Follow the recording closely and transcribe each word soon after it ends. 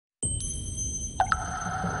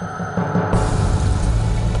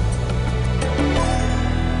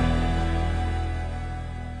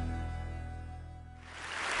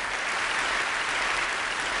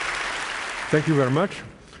Thank you very much.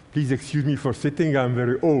 Please excuse me for sitting. I'm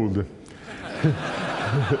very old.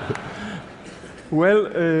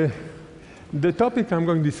 Well, the topic I'm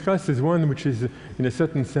going to discuss is one which is, in a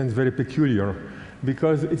certain sense, very peculiar,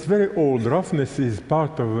 because it's very old. Roughness is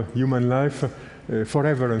part of human life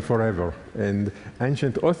forever and forever, and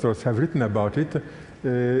ancient authors have written about it.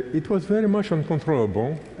 It was very much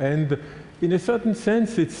uncontrollable, and in a certain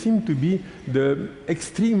sense, it seemed to be the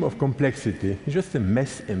extreme of complexity. Just a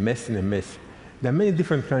mess, a mess, and a mess. There are many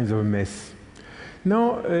different kinds of mess.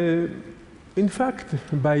 Now, in fact,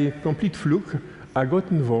 by complete fluke, I got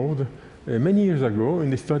involved many years ago in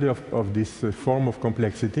the study of this form of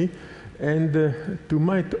complexity, and to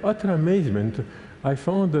my utter amazement, I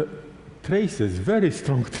found traces, very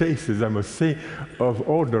strong traces, I must say, of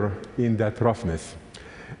order in that roughness.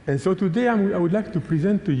 And so today I would like to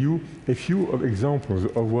present to you a few examples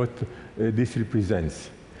of what this represents.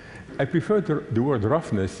 I prefer the word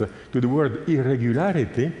roughness to the word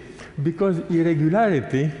irregularity, because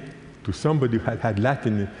irregularity, to somebody who had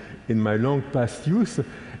Latin in my long past use,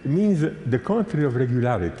 means the contrary of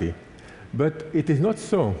regularity. But it is not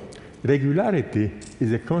so. Regularity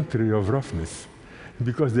is a contrary of roughness,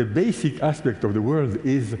 because the basic aspect of the world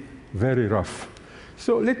is very rough.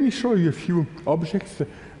 So let me show you a few objects,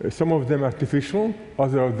 some of them artificial,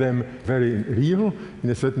 others of them very real in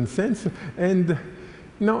a certain sense. And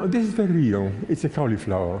now this is very real. It's a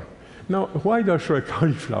cauliflower. Now, why do I show a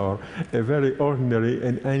cauliflower, a very ordinary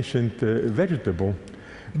and ancient vegetable?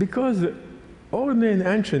 Because ordinary and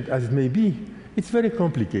ancient as it may be, it's very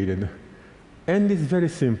complicated. And it's very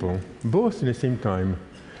simple, both in the same time.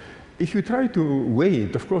 If you try to weigh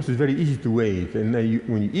it, of course, it's very easy to weigh it, and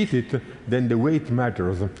when you eat it, then the weight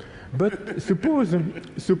matters. But suppose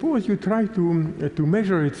you try to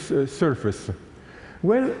measure its surface.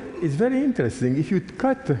 Well, it's very interesting. If you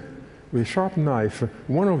cut with a sharp knife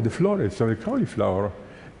one of the florets of a cauliflower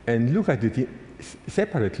and look at it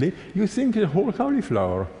separately, you think it's a whole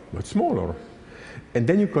cauliflower, but smaller. And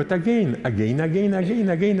then you cut again, and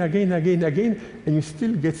you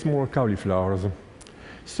still get smaller cauliflowers.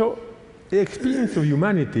 So the experience of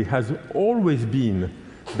humanity has always been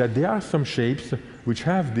that there are some shapes which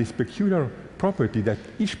have this peculiar property that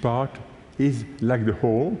each part is like the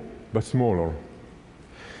whole, but smaller.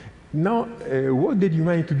 Now, what did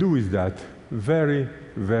humanity do with that? Very,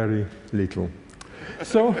 very little.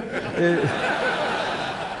 So,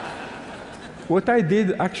 what I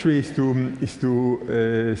did actually is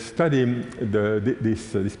to study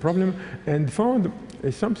this problem and found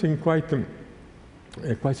something quite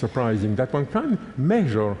surprising, that one can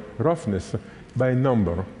measure roughness by a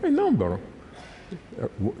number.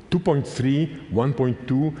 2.3,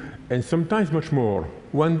 1.2, and sometimes much more.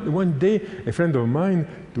 One day, a friend of mine,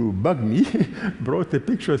 to bug me, brought a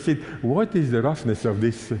picture and said, what is the roughness of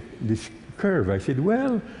this curve? I said,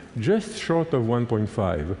 well, just short of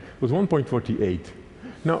 1.5. It was 1.48.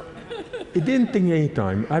 Now, it didn't take any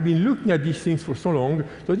time. I've been looking at these things for so long,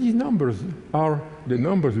 so these numbers are the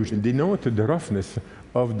numbers which denote the roughness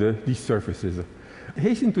of these surfaces. I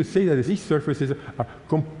hasten to say that these surfaces are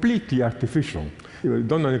completely artificial. They were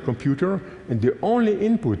done on a computer, and the only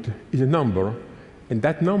input is a number, and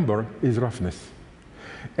that number is roughness.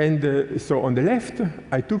 And so on the left,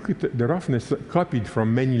 I took the roughness copied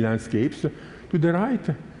from many landscapes. To the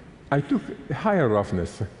right, I took higher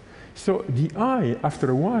roughness. So the eye, after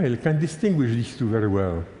a while, can distinguish these two very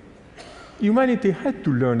well. Humanity had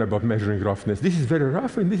to learn about measuring roughness. This is very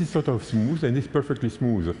rough, and this is sort of smooth, and this is perfectly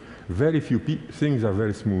smooth. Very few things are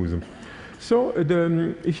very smooth. So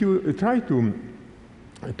if you try to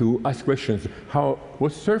ask questions,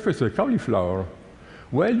 what surface of a cauliflower?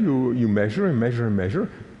 Well, you measure and measure and measure.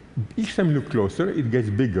 Each time you look closer, it gets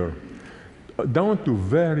bigger, down to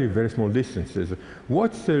very, very small distances.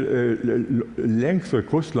 What's the length or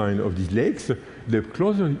coastline of these lakes? The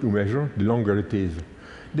closer you measure, the longer it is.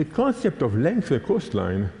 The concept of length of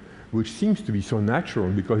coastline, which seems to be so natural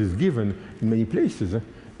because it's given in many places,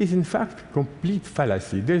 is in fact complete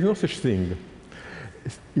fallacy. There is no such thing.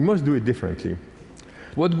 You must do it differently.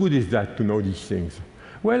 What good is that to know these things?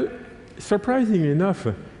 Well, surprisingly enough,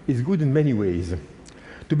 it's good in many ways.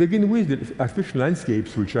 To begin with, the artificial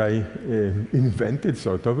landscapes, which I invented,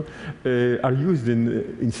 sort of, are used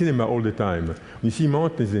in cinema all the time. When you see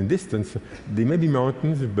mountains in distance, they may be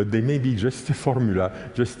mountains, but they may be just a formula,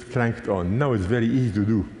 just cranked on. Now it's very easy to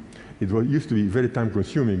do. It used to be very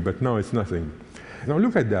time-consuming, but now it's nothing. Now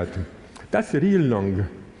look at that. That's a real lung.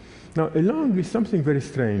 Now, a lung is something very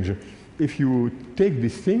strange. If you take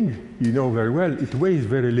this thing, you know very well, it weighs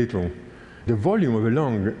very little. The volume of a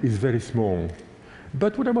lung is very small.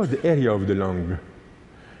 But what about the area of the lung?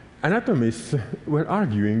 anatomists were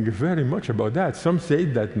arguing very much about that. Some say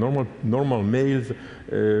that normal males'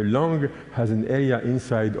 lung has an area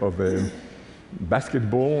inside of a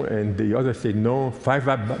basketball, and the others say no, 5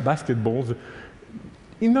 basketballs.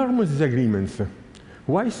 Enormous disagreements.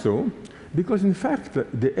 Why so? Because in fact,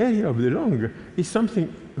 the area of the lung is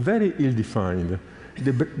something very ill-defined.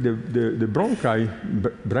 The bronchi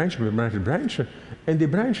branch, and they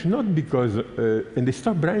branch not because, and they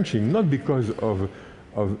stop branching not because of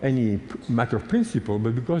any matter of principle,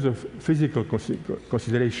 but because of physical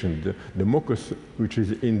consideration, the mucus which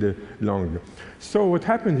is in the lung. So what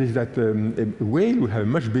happens is that a whale will have a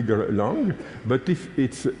much bigger lung, but if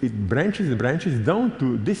it branches and branches down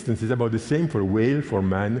to distances about the same for a whale, for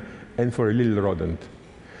man, and for a little rodent.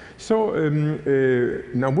 So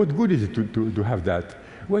now what good is it to have that?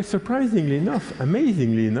 Well, surprisingly enough,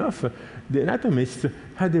 amazingly enough, the anatomists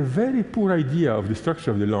had a very poor idea of the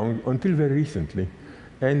structure of the lung until very recently.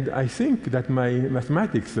 And I think that my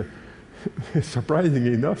mathematics,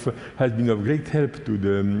 surprisingly enough, has been of great help to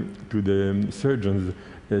the surgeons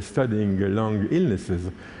studying lung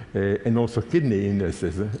illnesses and also kidney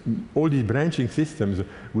illnesses. All these branching systems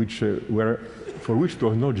for which there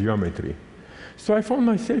was no geometry. So I found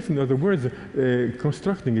myself, in other words,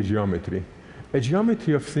 constructing a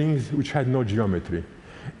geometry of things which had no geometry.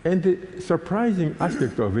 And the surprising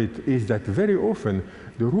aspect of it is that very often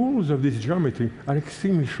the rules of this geometry are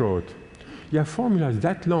extremely short. You have formulas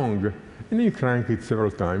that long, and then you crank it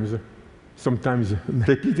several times, sometimes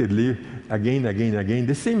repeatedly, again,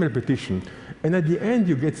 the same repetition. And at the end,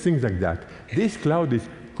 you get things like that. This cloud is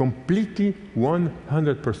completely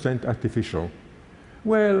 100% artificial.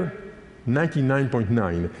 Well,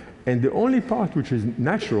 99.9. And the only part which is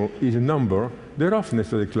natural is a number, the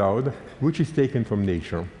roughness of the cloud, which is taken from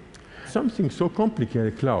nature. Something so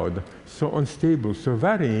complicated, a cloud, so unstable, so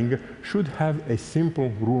varying, should have a simple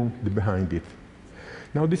rule behind it.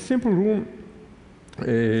 Now, this simple rule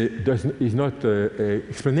is not an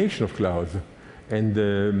explanation of clouds. And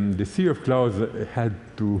the theory of clouds had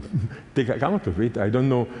to take account of it. I don't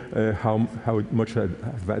know how much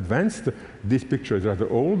I've advanced. This picture is rather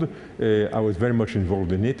old. I was very much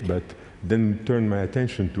involved in it, but then turned my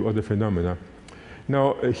attention to other phenomena.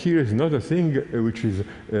 Now, here is another thing which is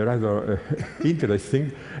rather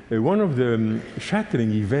interesting. One of the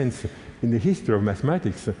shattering events in the history of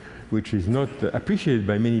mathematics, which is not appreciated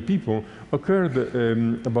by many people, occurred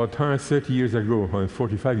about 130 years ago,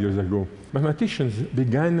 145 years ago. Mathematicians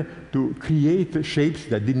began to create shapes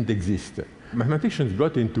that didn't exist. Mathematicians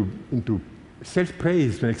got into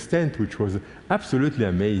self-praise to an extent which was absolutely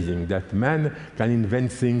amazing, that man can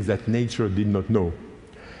invent things that nature did not know.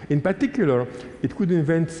 In particular, it could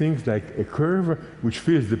invent things like a curve which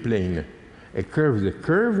fills the plane. A curve is a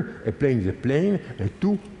curve, a plane is a plane, and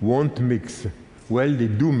two won't mix. Well, they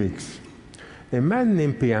do mix. A man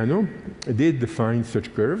named Peano did find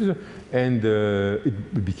such curves, and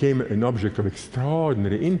it became an object of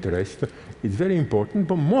extraordinary interest. It's very important,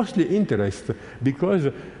 but mostly interest because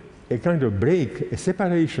a kind of break, a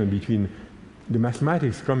separation between the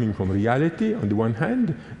mathematics coming from reality on the one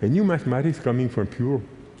hand, and new mathematics coming from pure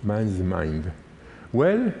man's mind.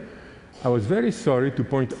 Well, I was very sorry to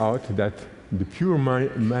point out that the pure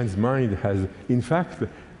man's mind has, in fact,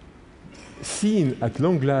 seen at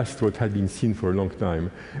long last what had been seen for a long time.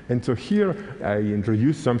 And so here I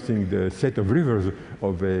introduced something, the set of rivers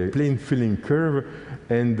of a plane-filling curve,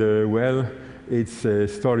 and well, it's a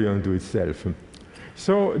story unto itself.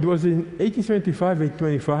 So it was in 1875,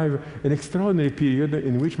 1825, an extraordinary period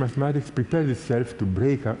in which mathematics prepared itself to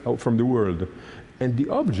break out from the world. And the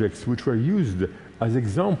objects which were used as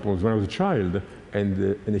examples when I was a child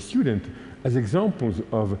and a student, as examples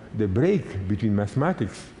of the break between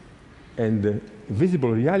mathematics and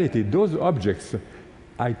visible reality, those objects,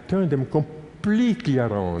 I turned them completely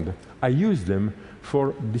around. I used them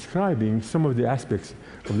for describing some of the aspects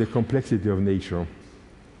of the complexity of nature.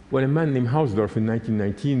 Well, a man named Hausdorff in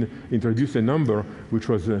 1919 introduced a number which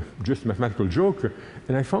was just a mathematical joke,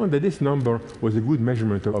 and I found that this number was a good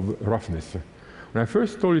measurement of roughness. When I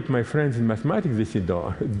first told it to my friends in mathematics, they said,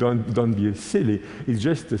 oh, don't be silly. It's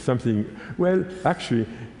just something. Well, actually,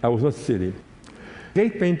 I was not silly.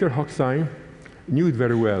 Great painter Hokusai knew it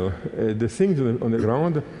very well. The things on the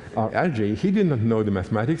ground are algae. He did not know the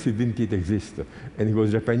mathematics. It didn't yet exist. And he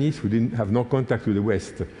was Japanese who didn't have no contact with the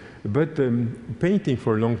West. But painting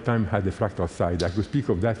for a long time had a fractal side. I could speak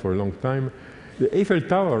of that for a long time. The Eiffel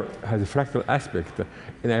Tower has a fractal aspect.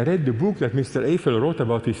 And I read the book that Mr. Eiffel wrote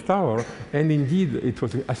about his tower, and indeed it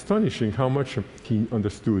was astonishing how much he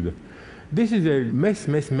understood. This is a mess,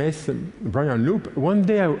 Brian loop. One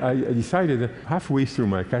day I decided, halfway through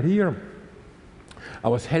my career, I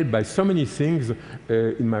was helped by so many things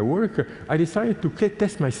in my work, I decided to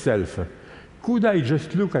test myself. Could I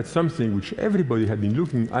just look at something which everybody had been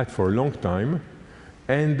looking at for a long time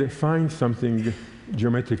and find something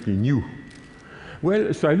geometrically new?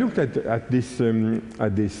 Well, so I looked at this thing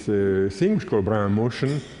which is called Brownian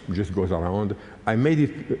motion, which just goes around. I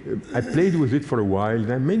played with it for a while,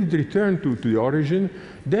 then I made it return to the origin.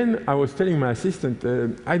 Then I was telling my assistant,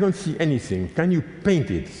 I don't see anything, can you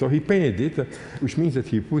paint it? So he painted it, which means that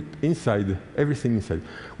he put everything inside.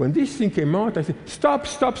 When this thing came out, I said, stop,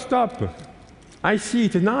 stop, stop. I see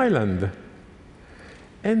it's an island.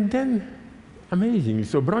 And then, amazing,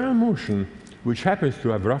 so Brownian motion, which happens to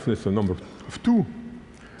have roughness of number of 2,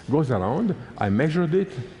 goes around. I measured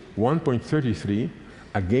it, 1.33,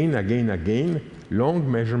 again,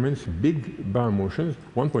 long measurements, big Brownian motions,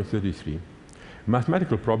 1.33.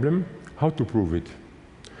 Mathematical problem, how to prove it?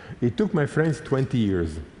 It took my friends 20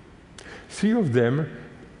 years. 3 of them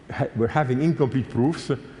were having incomplete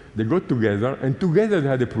proofs. They got together, and together they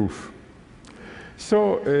had a proof.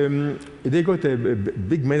 So they got a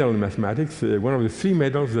big medal in mathematics, one of the 3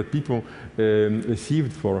 medals that people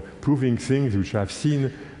received for proving things which I've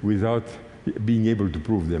seen without being able to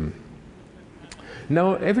prove them.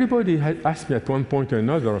 Now, everybody had asked me at one point or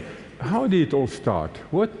another, how did it all start?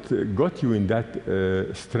 What got you in that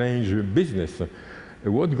strange business?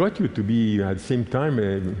 What got you to be, at the same time,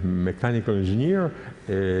 a mechanical engineer,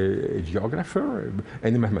 a geographer,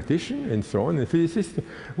 and a mathematician, and so on, and a physicist?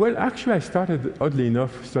 Well, actually, I started, oddly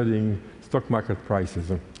enough, studying stock market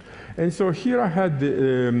prices. And so here I had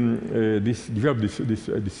developed this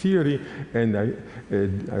theory, and I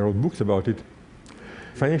wrote books about it.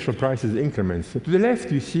 Financial prices increments. To the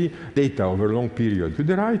left, you see data over a long period. To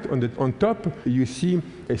the right, on top, you see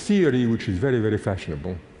a theory which is very, very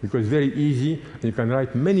fashionable, because it's very easy, and you can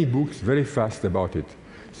write many books very fast about it.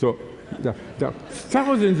 So there are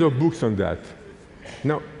thousands of books on that.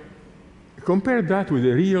 Now, compare that with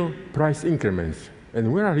the real price increments.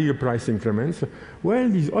 And where are real price increments? Well,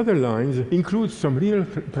 these other lines include some real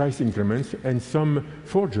price increments and some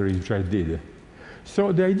forgeries which I did.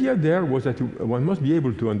 So the idea there was that one must be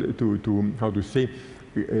able to how to say,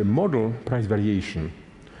 model price variation.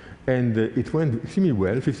 And it went extremely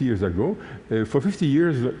well 50 years ago. For 50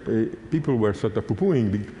 years, people were sort of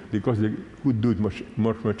poo-pooing because they could do it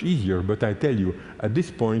much easier. But I tell you, at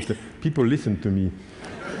this point, people listened to me.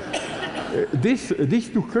 These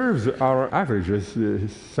 2 curves are averages,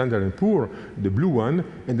 Standard & Poor, the blue one,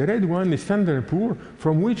 and the red one is Standard & Poor,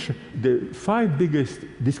 from which the 5 biggest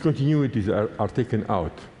discontinuities are taken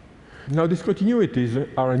out. Now, discontinuities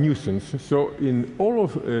are a nuisance, so in all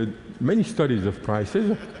of many studies of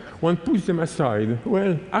prices, one puts them aside,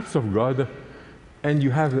 well, acts of God, and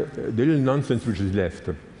you have the little nonsense which is left.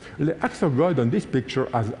 The acts of God on this picture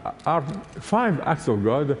are 5 acts of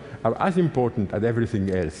God are as important as everything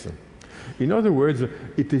else. In other words,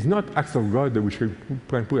 it is not acts of God which you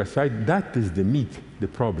can put aside. That is the meat, the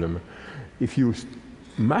problem. If you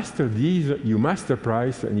master these, you master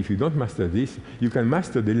price, and if you don't master this, you can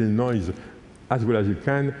master the little noise as well as you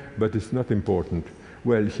can, but it's not important.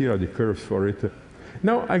 Well, here are the curves for it.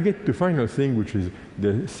 Now I get to the final thing, which is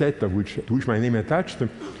the set to which my name attached.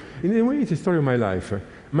 In a way, it's the story of my life.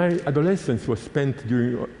 My adolescence was spent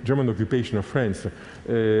during German occupation of France,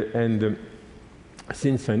 and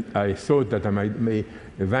since I thought that I may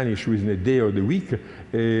vanish within a day or the week,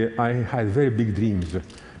 I had very big dreams.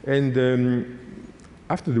 And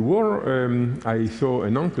after the war, I saw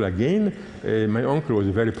an uncle again. My uncle was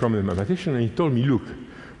a very prominent mathematician, and he told me, look,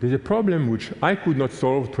 there's a problem which I could not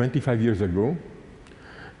solve 25 years ago,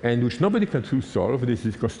 and which nobody can solve. This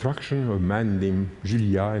is construction of a man named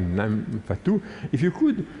Julia and Nam Fatou. If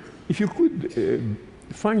you could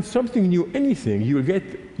find something new, anything, you will get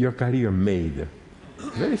your career made.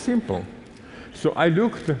 Very simple. So I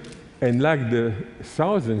looked, and like the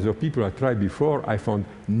thousands of people I tried before, I found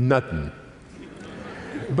nothing.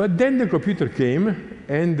 But then the computer came,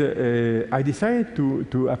 and I decided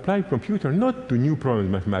to apply computer not to new problems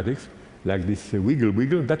in mathematics, like this wiggle,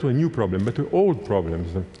 that was a new problem, but to old problems.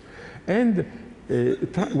 And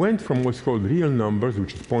went from what's called real numbers,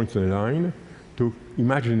 which is points on a line, to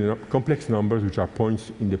imaginary complex numbers, which are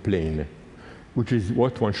points in the plane, which is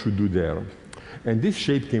what one should do there. And this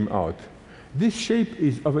shape came out. This shape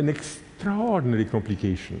is of an extraordinary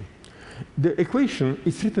complication. The equation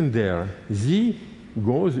is written there. Z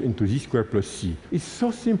goes into z squared plus c. It's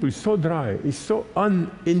so simple, it's so dry, it's so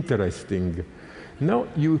uninteresting. Now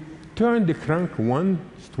you turn the crank once,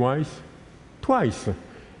 twice.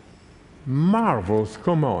 Marvels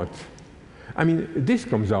come out. I mean, this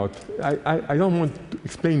comes out. I don't want to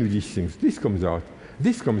explain you these things. This comes out.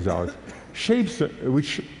 this comes out. Shapes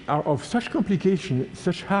which are of such complication,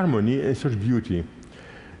 such harmony, and such beauty.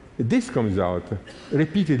 This comes out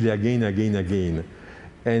repeatedly again, again, again.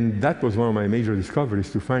 And that was one of my major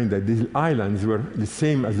discoveries, to find that these islands were the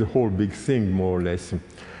same as the whole big thing, more or less.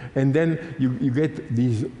 And then you get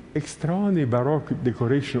these extraordinary Baroque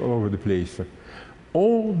decoration all over the place.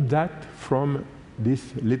 All that from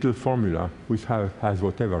this little formula, which has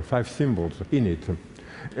whatever, 5 symbols in it.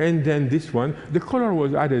 And then this one, the color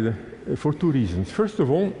was added for 2 reasons. First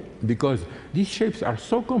of all, because these shapes are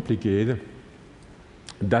so complicated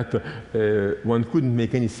that one couldn't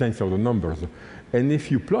make any sense of the numbers. And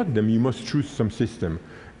if you plot them, you must choose some system.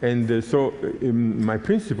 And so my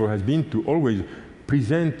principle has been to always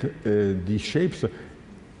present these shapes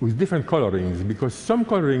with different colorings, because some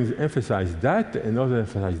colorings emphasize that, and others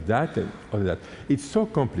emphasize that, and other that. It's so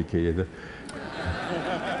complicated.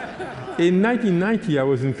 In 1990, I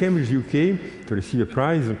was in Cambridge, UK, to receive a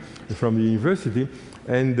prize from the university,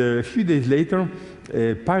 and a few days later,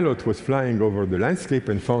 a pilot was flying over the landscape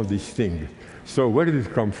and found this thing. So where did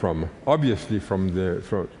it come from? Obviously from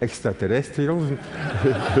extraterrestrials.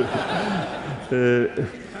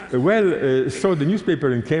 So the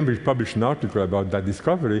newspaper in Cambridge published an article about that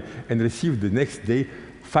discovery and received the next day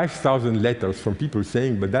 5,000 letters from people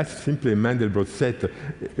saying, but that's simply a Mandelbrot set,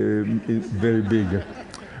 very big.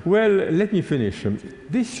 Well, let me finish.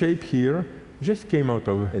 This shape here just came out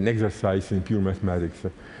of an exercise in pure mathematics.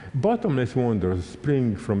 Bottomless wonders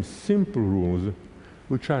spring from simple rules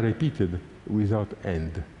which are repeated without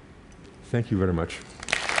end. Thank you very much.